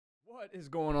What is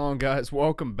going on, guys?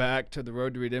 Welcome back to the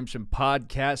Road to Redemption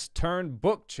podcast turned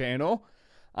book channel.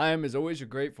 I am, as always, your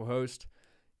grateful host,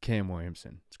 Cam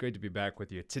Williamson. It's great to be back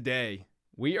with you. Today,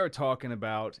 we are talking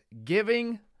about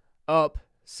giving up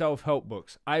self-help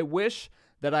books. I wish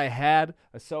that I had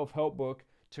a self-help book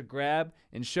to grab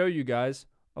and show you guys.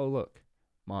 Oh, look,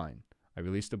 mine. I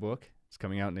released a book. It's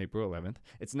coming out on April 11th.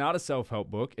 It's not a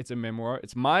self-help book. It's a memoir.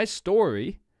 It's my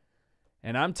story.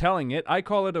 And I'm telling it. I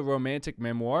call it a romantic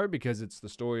memoir because it's the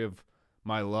story of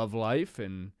my love life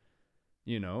and,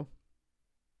 you know,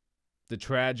 the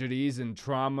tragedies and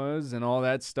traumas and all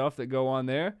that stuff that go on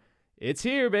there. It's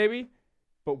here, baby.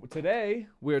 But today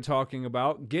we're talking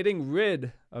about getting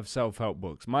rid of self-help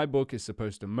books. My book is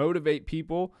supposed to motivate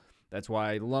people. That's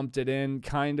why I lumped it in,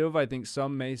 kind of. I think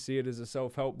some may see it as a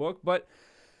self-help book. But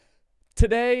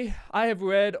today I have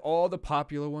read all the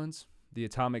popular ones. The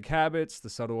Atomic Habits, The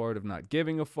Subtle Art of Not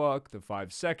Giving a Fuck, The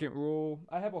 5-Second Rule.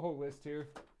 I have a whole list here.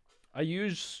 I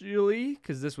usually,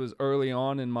 because this was early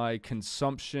on in my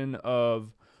consumption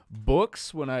of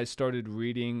books when I started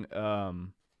reading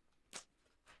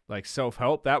like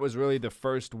self-help, that was really the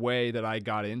first way that I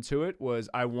got into it, was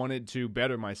I wanted to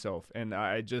better myself. And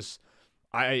I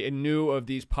knew of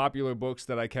these popular books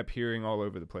that I kept hearing all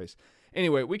over the place.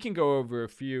 Anyway, we can go over a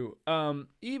few.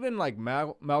 Even like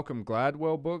Malcolm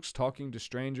Gladwell books, Talking to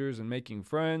Strangers and Making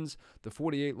Friends, The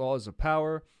 48 Laws of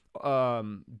Power,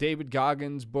 David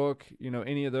Goggins' book,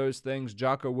 any of those things.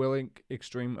 Jocko Willink,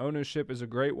 Extreme Ownership is a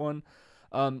great one.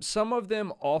 Some of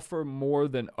them offer more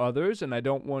than others, and I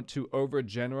don't want to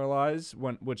overgeneralize,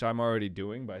 which I'm already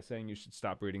doing by saying you should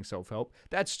stop reading self-help.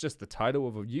 That's just the title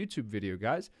of a YouTube video,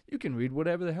 guys. You can read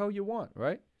whatever the hell you want,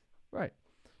 right? Right.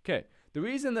 Okay. The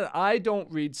reason that I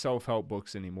don't read self-help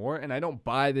books anymore, and I don't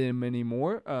buy them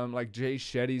anymore, like Jay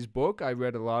Shetty's book, I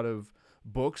read a lot of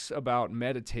books about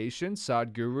meditation,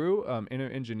 Sadhguru, Inner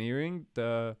Engineering,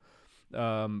 the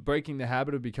Breaking the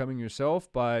Habit of Becoming Yourself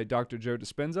by Dr. Joe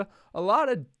Dispenza. A lot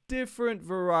of different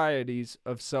varieties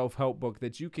of self-help book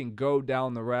that you can go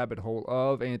down the rabbit hole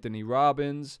of, Anthony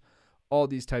Robbins, all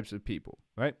these types of people,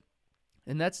 right?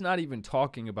 And that's not even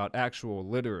talking about actual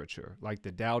literature, like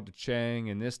the Tao Te Ching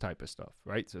and this type of stuff,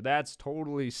 right? So that's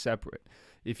totally separate.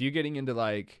 If you're getting into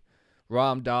like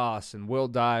Ram Dass and Will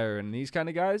Dyer and these kind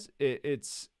of guys,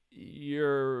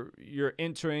 you're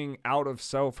entering out of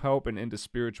self-help and into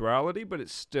spirituality, but it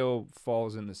still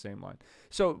falls in the same line.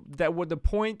 So the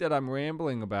point that I'm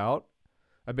rambling about,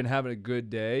 I've been having a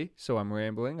good day, so I'm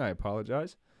rambling. I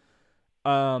apologize.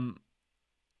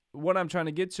 What I'm trying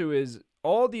to get to is,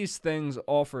 all these things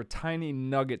offer tiny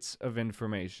nuggets of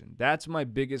information. That's my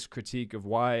biggest critique of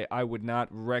why I would not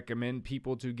recommend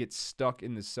people to get stuck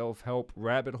in the self-help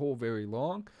rabbit hole very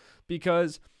long.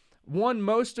 Because, one,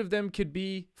 most of them could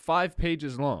be 5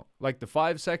 pages long. Like the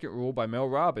 5-Second Rule by Mel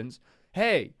Robbins.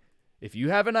 Hey, if you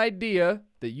have an idea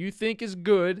that you think is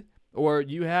good, or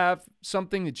you have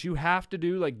something that you have to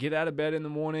do, like get out of bed in the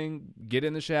morning, get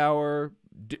in the shower,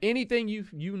 anything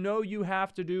you know you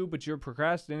have to do, but you're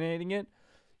procrastinating it,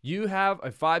 you have a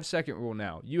 5-second rule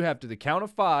now. You have to the count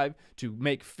of 5 to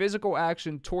make physical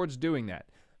action towards doing that.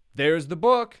 There's the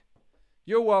book.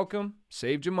 You're welcome.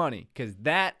 Saved your money, because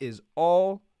that is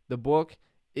all the book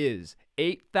is.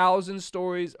 8,000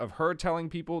 stories of her telling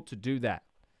people to do that.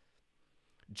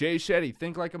 Jay Shetty,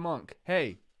 Think Like a Monk.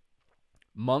 Hey,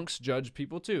 monks judge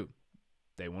people too.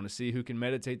 They want to see who can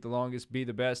meditate the longest, be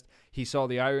the best. He saw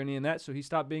the irony in that, so he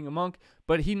stopped being a monk.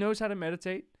 But he knows how to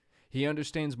meditate. He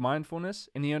understands mindfulness,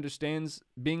 and he understands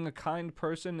being a kind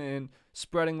person and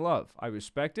spreading love. I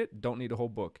respect it. Don't need a whole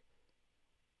book.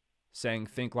 Saying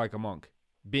think like a monk.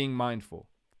 Being mindful.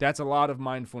 That's a lot of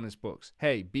mindfulness books.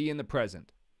 Hey, be in the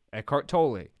present. Eckhart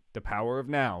Tolle, The Power of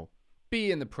Now.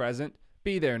 Be in the present.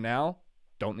 Be there now.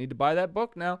 Don't need to buy that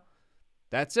book now.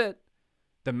 That's it.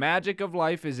 The magic of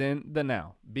life is in the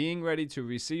now. Being ready to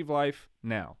receive life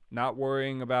now. Not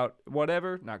worrying about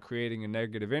whatever. Not creating a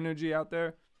negative energy out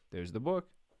there. There's the book.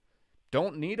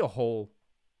 Don't need a whole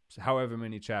however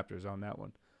many chapters on that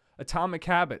one. Atomic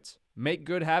Habits. Make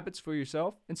good habits for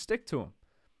yourself and stick to them.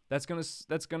 That's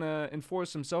gonna enforce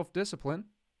some self-discipline.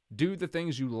 Do the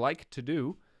things you like to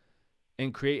do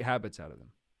and create habits out of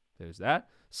them. There's that.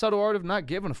 Subtle Art of Not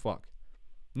Giving a Fuck.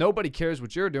 Nobody cares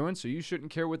what you're doing, so you shouldn't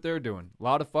care what they're doing. A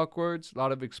lot of fuck words, a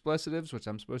lot of explicitives, which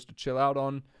I'm supposed to chill out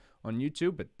on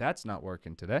YouTube, but that's not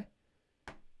working today.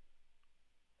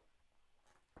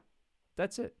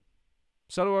 That's it.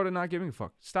 Subtle Art of Not Giving a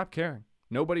Fuck. Stop caring.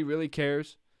 Nobody really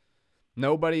cares.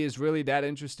 Nobody is really that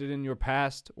interested in your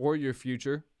past or your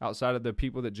future outside of the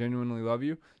people that genuinely love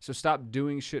you. So stop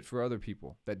doing shit for other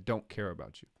people that don't care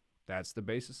about you. That's the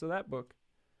basis of that book.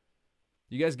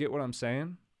 You guys get what I'm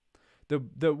saying?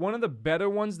 The one of the better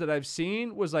ones that I've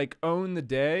seen was like Own the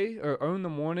Day or Own the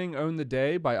Morning, Own the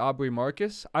Day by Aubrey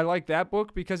Marcus. I like that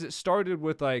book because it started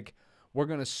with like, we're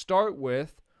going to start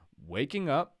with waking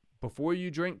up. Before you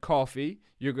drink coffee,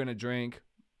 you're going to drink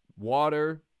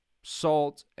water,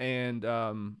 salt, and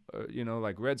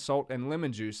like red salt and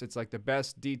lemon juice. It's like the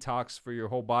best detox for your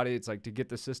whole body. It's like to get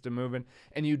the system moving,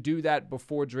 and you do that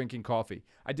before drinking coffee.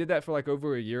 I did that for like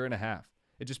over a year and a half.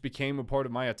 It just became a part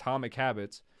of my atomic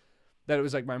habits, that it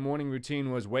was like my morning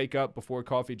routine was wake up before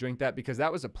coffee, drink that, because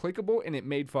that was applicable and it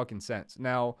made fucking sense.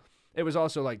 Now, it was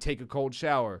also like take a cold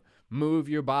shower, move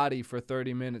your body for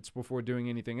 30 minutes before doing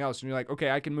anything else. And you're like, okay,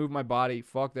 I can move my body.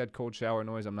 Fuck that cold shower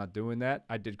noise. I'm not doing that.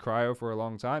 I did cryo for a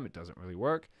long time. It doesn't really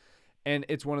work. And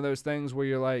it's one of those things where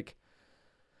you're like,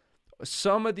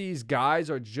 some of these guys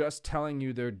are just telling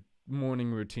you their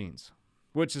morning routines,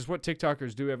 which is what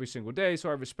TikTokers do every single day. So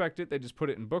I respect it. They just put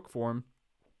it in book form.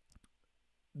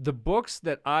 The books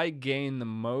that I gain the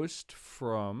most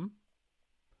from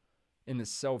in the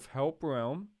self-help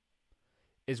realm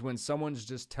is when someone's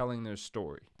just telling their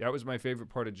story. That was my favorite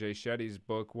part of Jay Shetty's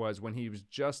book, was when he was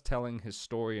just telling his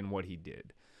story and what he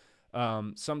did.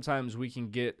 Sometimes we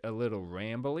can get a little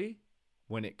rambly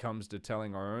when it comes to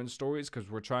telling our own stories because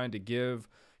we're trying to give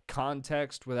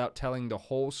context without telling the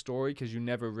whole story, because you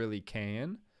never really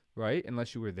can, right?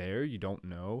 Unless you were there, you don't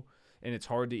know. And it's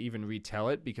hard to even retell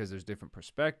it because there's different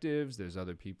perspectives. There's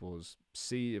other people's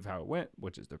see of how it went,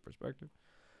 which is their perspective.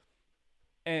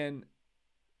 And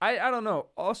I don't know.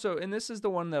 Also, and this is the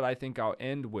one that I think I'll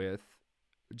end with,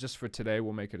 just for today.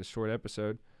 We'll make it a short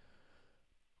episode.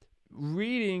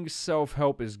 Reading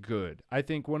self-help is good. I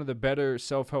think one of the better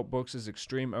self-help books is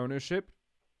Extreme Ownership.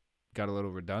 Got a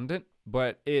little redundant,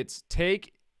 but it's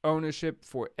take ownership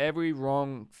for every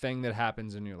wrong thing that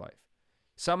happens in your life.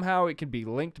 Somehow it can be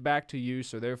linked back to you,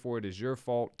 so therefore it is your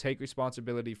fault. Take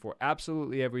responsibility for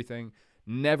absolutely everything.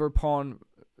 Never pawn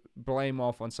blame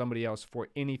off on somebody else for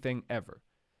anything ever.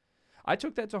 I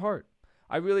took that to heart.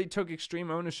 I really took extreme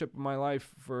ownership of my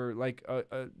life for like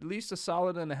at least a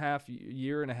solid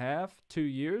year and a half, 2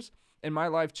 years, and my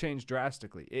life changed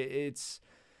drastically.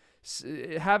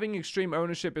 Having extreme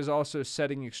ownership is also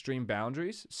setting extreme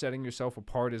boundaries, setting yourself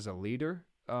apart as a leader.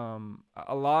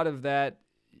 A lot of that,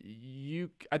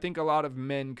 I think a lot of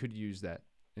men could use that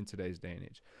in today's day and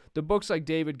age. The books like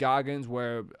David Goggins,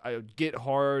 where I Get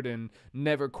Hard and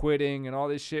Never Quitting and all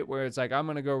this shit, where it's like I'm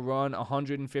going to go run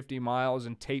 150 miles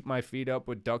and tape my feet up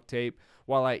with duct tape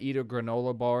while I eat a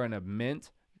granola bar and a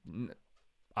mint.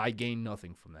 I gain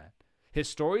nothing from that. His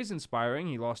story is inspiring.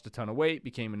 He lost a ton of weight,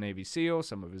 became a Navy SEAL.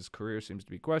 Some of his career seems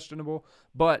to be questionable,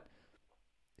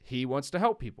 he wants to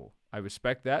help people. I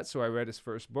respect that, so I read his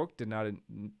first book, did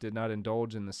not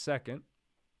indulge in the second.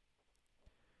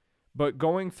 But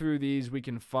going through these, we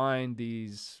can find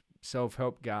these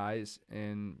self-help guys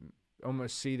and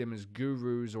almost see them as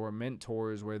gurus or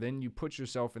mentors, where then you put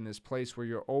yourself in this place where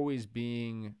you're always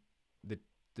being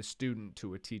the student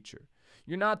to a teacher.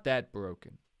 You're not that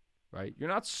broken, right? You're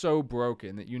not so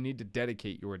broken that you need to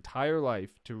dedicate your entire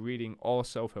life to reading all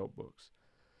self-help books.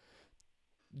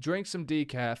 Drink some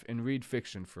decaf and read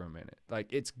fiction for a minute. Like,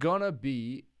 it's gonna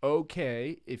be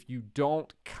okay if you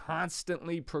don't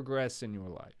constantly progress in your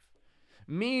life.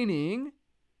 Meaning,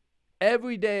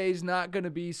 every day is not gonna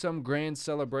be some grand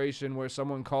celebration where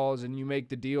someone calls and you make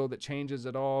the deal that changes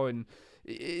it all. And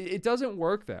it doesn't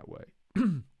work that way.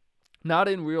 Not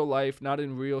in real life, not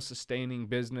in real sustaining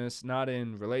business, not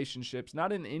in relationships,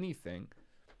 not in anything.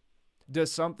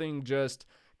 Does something just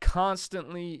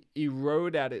constantly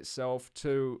erode at itself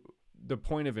to the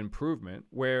point of improvement,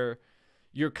 where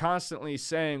you're constantly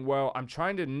saying, well, I'm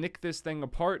trying to nick this thing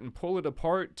apart and pull it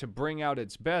apart to bring out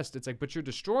its best. It's like, but you're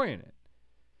destroying it.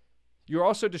 You're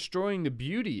also destroying the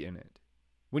beauty in it.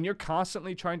 When you're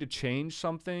constantly trying to change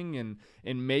something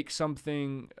and make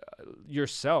something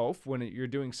yourself, when you're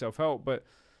doing self-help, but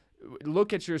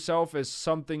look at yourself as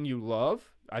something you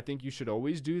love. I think you should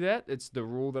always do that. It's the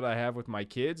rule that I have with my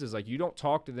kids, is like, you don't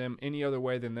talk to them any other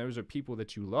way than those are people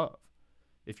that you love.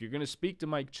 If you're going to speak to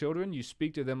my children, you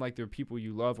speak to them like they're people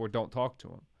you love, or don't talk to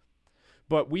them.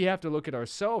 But we have to look at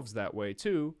ourselves that way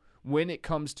too. When it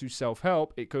comes to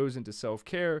self-help, it goes into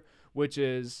self-care, which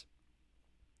is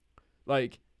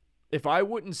like, if I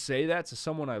wouldn't say that to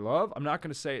someone I love, I'm not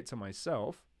going to say it to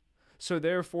myself. So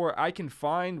therefore, I can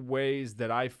find ways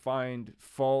that I find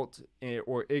fault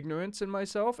or ignorance in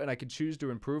myself, and I can choose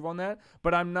to improve on that.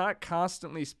 But I'm not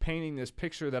constantly painting this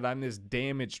picture that I'm this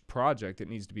damaged project that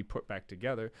needs to be put back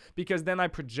together, because then I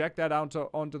project that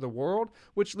onto the world,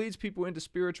 which leads people into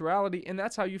spirituality, and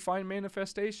that's how you find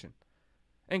manifestation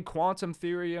and quantum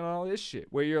theory and all this shit,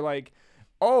 where you're like,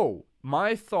 oh,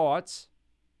 my thoughts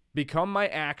become my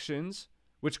actions,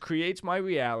 which creates my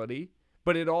reality,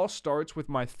 but it all starts with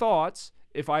my thoughts.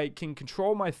 If I can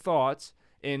control my thoughts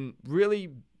and really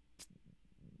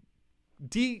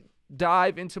deep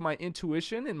dive into my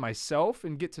intuition and myself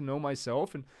and get to know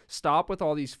myself and stop with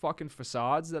all these fucking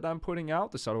facades that I'm putting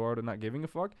out, the subtle art of not giving a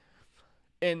fuck,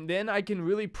 and then I can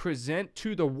really present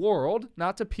to the world,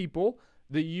 not to people,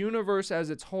 the universe as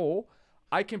its whole,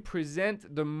 I can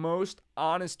present the most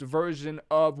honest version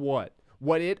of what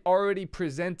it already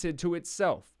presented to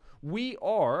itself.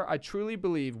 I truly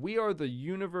believe, we are the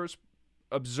universe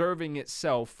observing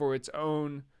itself for its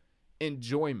own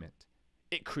enjoyment.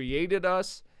 It created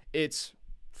us. It's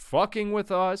fucking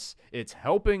with us. It's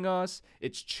helping us.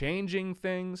 It's changing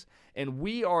things. And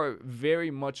we are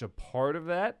very much a part of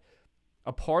that.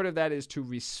 A part of that is to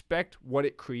respect what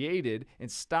it created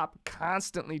and stop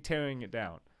constantly tearing it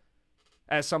down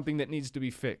as something that needs to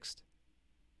be fixed.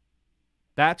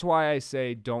 That's why I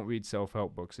say don't read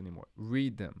self-help books anymore.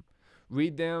 Read them.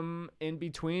 Read them in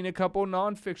between a couple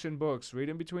nonfiction books. Read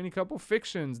in between a couple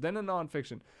fictions, then a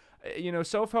nonfiction.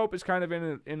 Self-help is kind of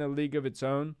in a league of its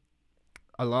own.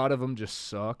 A lot of them just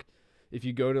suck. If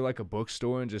you go to like a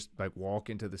bookstore and just like walk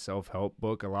into the self-help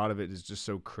book, a lot of it is just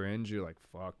so cringe. You're like,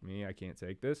 fuck me, I can't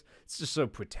take this. It's just so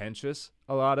pretentious,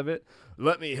 a lot of it.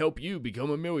 Let me help you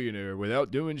become a millionaire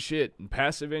without doing shit and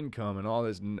passive income and all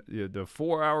this, the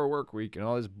 4-hour work week and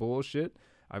all this bullshit.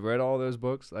 I've read all those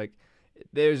books. Like,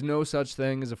 there's no such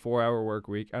thing as a 4-hour work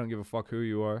week. I don't give a fuck who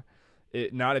you are.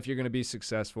 Not if you're going to be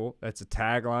successful. That's a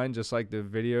tagline, just like the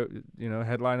video,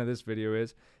 headline of this video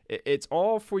is. It's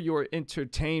all for your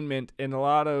entertainment. In a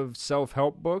lot of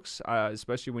self-help books,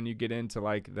 especially when you get into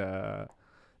like the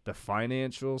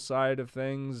financial side of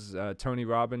things. Tony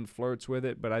Robbins flirts with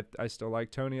it, but I still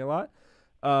like Tony a lot.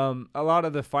 A lot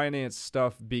of the finance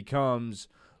stuff becomes,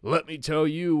 let me tell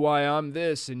you why I'm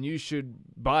this, and you should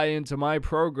buy into my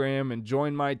program and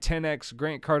join my 10X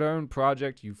Grant Cardone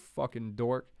project, you fucking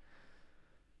dork.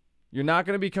 You're not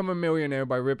going to become a millionaire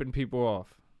by ripping people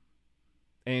off,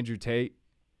 Andrew Tate.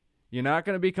 You're not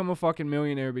going to become a fucking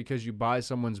millionaire because you buy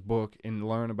someone's book and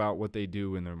learn about what they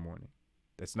do in their morning.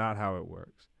 That's not how it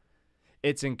works.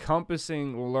 It's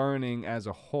encompassing learning as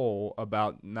a whole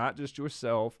about not just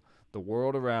yourself, the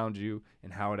world around you,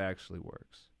 and how it actually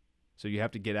works. So you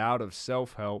have to get out of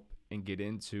self-help and get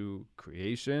into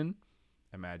creation,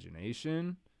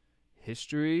 imagination,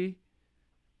 history,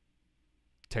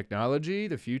 technology,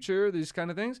 the future, these kind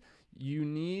of things. You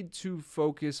need to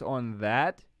focus on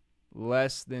that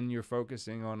less than you're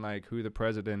focusing on like who the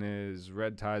president is,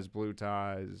 red ties, blue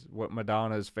ties, what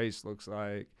Madonna's face looks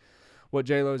like, what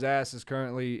J-Lo's ass is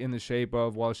currently in the shape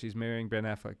of while she's marrying Ben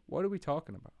Affleck. What are we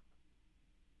talking about?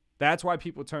 That's why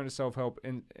people turn to self-help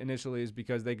initially, is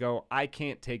because they go, I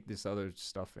can't take this other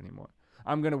stuff anymore.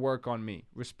 I'm going to work on me.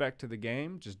 Respect to the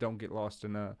game. Just don't get lost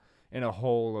in a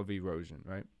hole of erosion,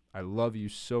 right? I love you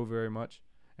so very much,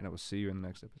 and I will see you in the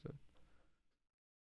next episode.